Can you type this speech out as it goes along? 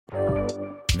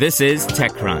This is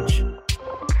TechCrunch.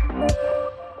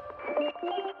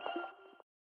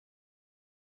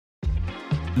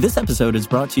 This episode is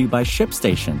brought to you by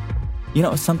ShipStation. You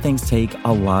know, some things take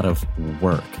a lot of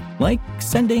work, like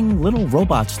sending little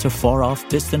robots to far-off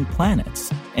distant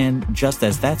planets. And just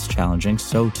as that's challenging,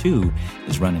 so too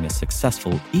is running a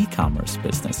successful e-commerce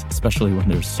business, especially when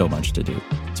there's so much to do.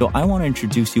 So I want to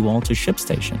introduce you all to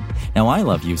ShipStation. Now, I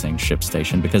love using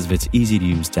ShipStation because of its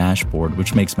easy-to-use dashboard,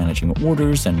 which makes managing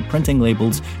orders and printing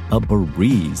labels a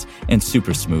breeze and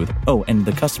super smooth. Oh, and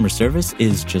the customer service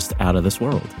is just out of this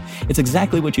world. It's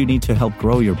exactly what you need to help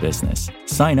grow your business.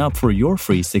 Sign up for your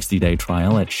free 60-day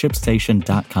trial at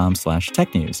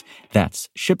shipstation.com/technews. That's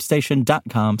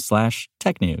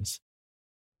shipstation.com/technews.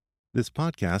 This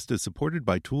podcast is supported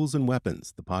by Tools and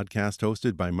Weapons, the podcast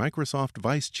hosted by Microsoft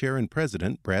Vice Chair and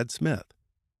President Brad Smith.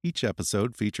 Each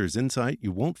episode features insight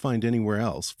you won't find anywhere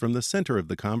else from the center of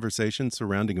the conversation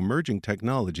surrounding emerging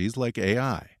technologies like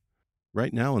AI.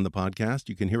 Right now in the podcast,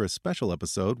 you can hear a special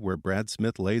episode where Brad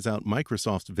Smith lays out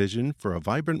Microsoft's vision for a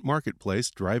vibrant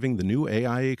marketplace driving the new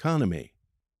AI economy.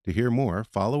 To hear more,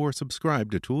 follow or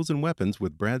subscribe to Tools and Weapons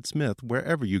with Brad Smith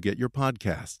wherever you get your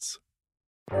podcasts.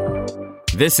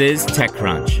 This is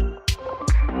TechCrunch.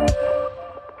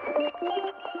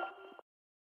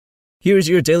 Here's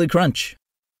your Daily Crunch.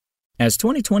 As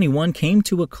 2021 came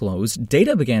to a close,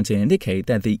 data began to indicate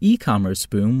that the e-commerce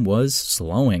boom was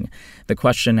slowing. The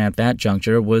question at that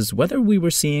juncture was whether we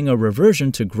were seeing a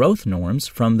reversion to growth norms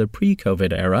from the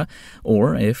pre-COVID era,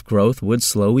 or if growth would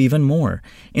slow even more.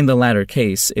 In the latter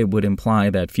case, it would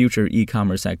imply that future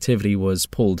e-commerce activity was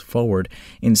pulled forward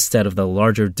instead of the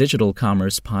larger digital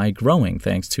commerce pie growing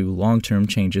thanks to long-term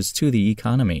changes to the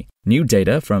economy. New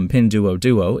data from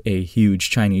Pinduoduo, a huge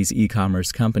Chinese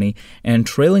e-commerce company, and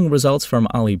trailing results from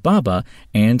Alibaba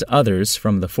and others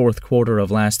from the fourth quarter of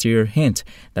last year hint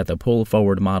that the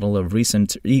pull-forward model of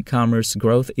recent e-commerce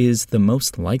growth is the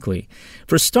most likely.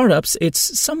 For startups,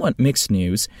 it's somewhat mixed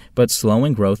news, but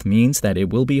slowing growth means that it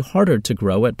will be harder to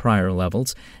grow at prior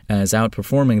levels, as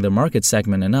outperforming the market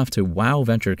segment enough to wow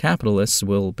venture capitalists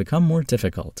will become more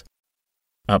difficult.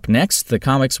 Up next, the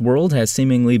comics world has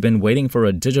seemingly been waiting for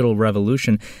a digital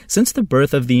revolution since the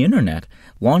birth of the internet.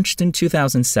 Launched in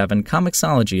 2007,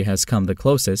 Comixology has come the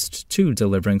closest to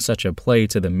delivering such a play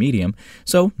to the medium,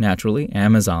 so naturally,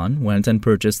 Amazon went and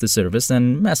purchased the service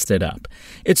and messed it up.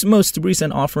 Its most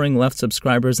recent offering left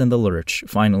subscribers in the lurch,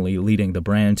 finally leading the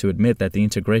brand to admit that the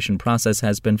integration process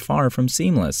has been far from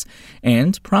seamless,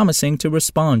 and promising to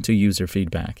respond to user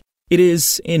feedback. It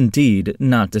is, indeed,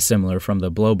 not dissimilar from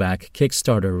the blowback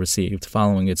Kickstarter received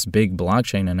following its big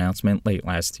blockchain announcement late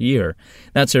last year.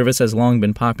 That service has long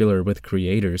been popular with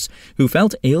creators who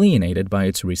felt alienated by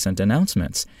its recent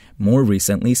announcements. More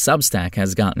recently, Substack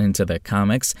has gotten into the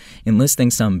comics,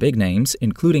 enlisting some big names,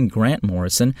 including Grant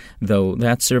Morrison, though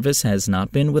that service has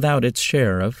not been without its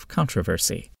share of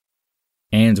controversy.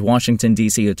 And Washington,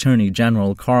 D.C. Attorney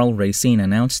General Karl Racine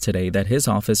announced today that his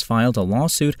office filed a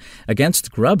lawsuit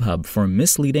against Grubhub for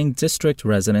misleading district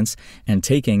residents and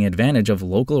taking advantage of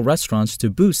local restaurants to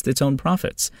boost its own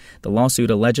profits. The lawsuit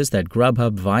alleges that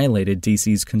Grubhub violated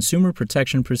D.C.'s Consumer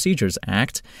Protection Procedures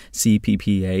Act,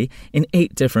 CPPA, in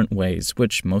 8 different ways,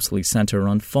 which mostly center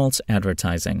on false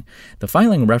advertising. The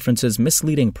filing references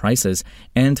misleading prices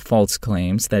and false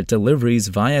claims that deliveries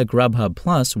via Grubhub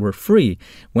Plus were free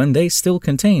when they still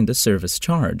contained a service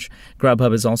charge.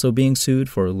 Grubhub is also being sued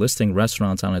for listing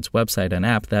restaurants on its website and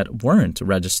app that weren't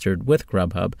registered with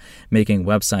Grubhub, making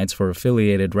websites for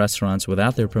affiliated restaurants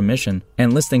without their permission,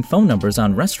 and listing phone numbers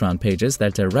on restaurant pages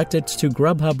that directed to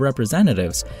Grubhub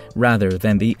representatives rather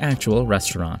than the actual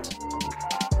restaurant.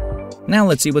 Now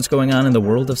let's see what's going on in the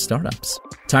world of startups.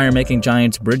 Tire-making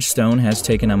giant Bridgestone has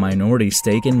taken a minority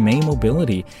stake in May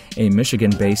Mobility, a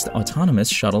Michigan-based autonomous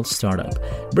shuttle startup.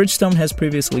 Bridgestone has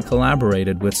previously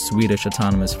collaborated with Swedish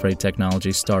autonomous freight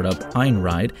technology startup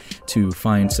Einride to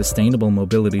find sustainable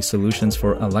mobility solutions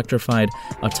for electrified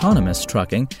autonomous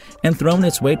trucking and thrown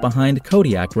its weight behind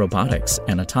Kodiak Robotics,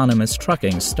 an autonomous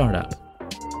trucking startup.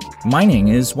 Mining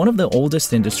is one of the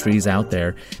oldest industries out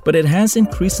there, but it has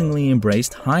increasingly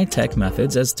embraced high-tech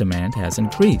methods as demand has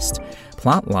increased.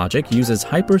 PlotLogic uses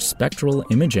hyperspectral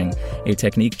imaging, a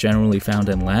technique generally found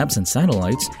in labs and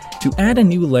satellites, to add a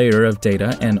new layer of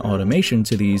data and automation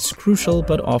to these crucial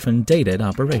but often dated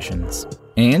operations.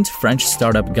 And French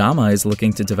startup Gamma is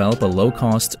looking to develop a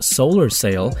low-cost solar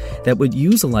sail that would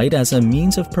use light as a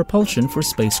means of propulsion for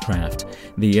spacecraft.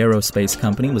 The aerospace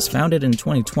company was founded in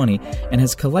 2020 and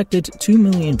has collected $2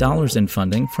 million in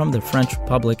funding from the French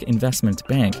Public Investment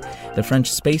Bank, the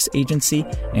French Space Agency,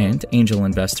 and angel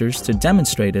investors to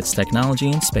demonstrate its technology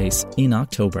in space in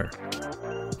October.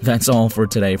 That's all for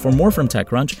today. For more from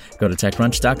TechCrunch, go to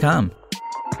TechCrunch.com.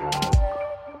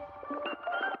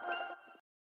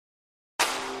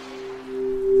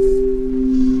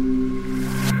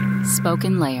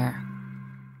 SpokenLayer.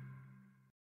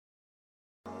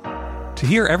 To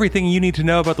hear everything you need to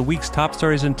know about the week's top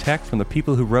stories in tech from the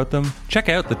people who wrote them, check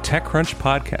out the TechCrunch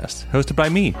podcast, hosted by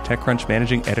me, TechCrunch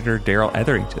managing editor Darrell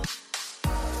Etherington.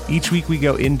 Each week we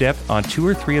go in-depth on 2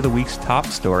 or 3 of the week's top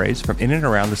stories from in and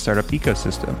around the startup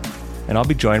ecosystem, and I'll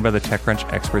be joined by the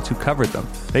TechCrunch experts who covered them.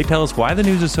 They tell us why the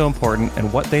news is so important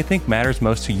and what they think matters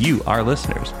most to you, our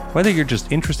listeners, whether you're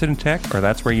just interested in tech or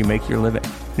that's where you make your living.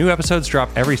 New episodes drop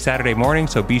every Saturday morning,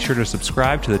 so be sure to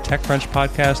subscribe to the TechCrunch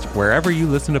podcast wherever you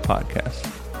listen to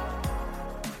podcasts.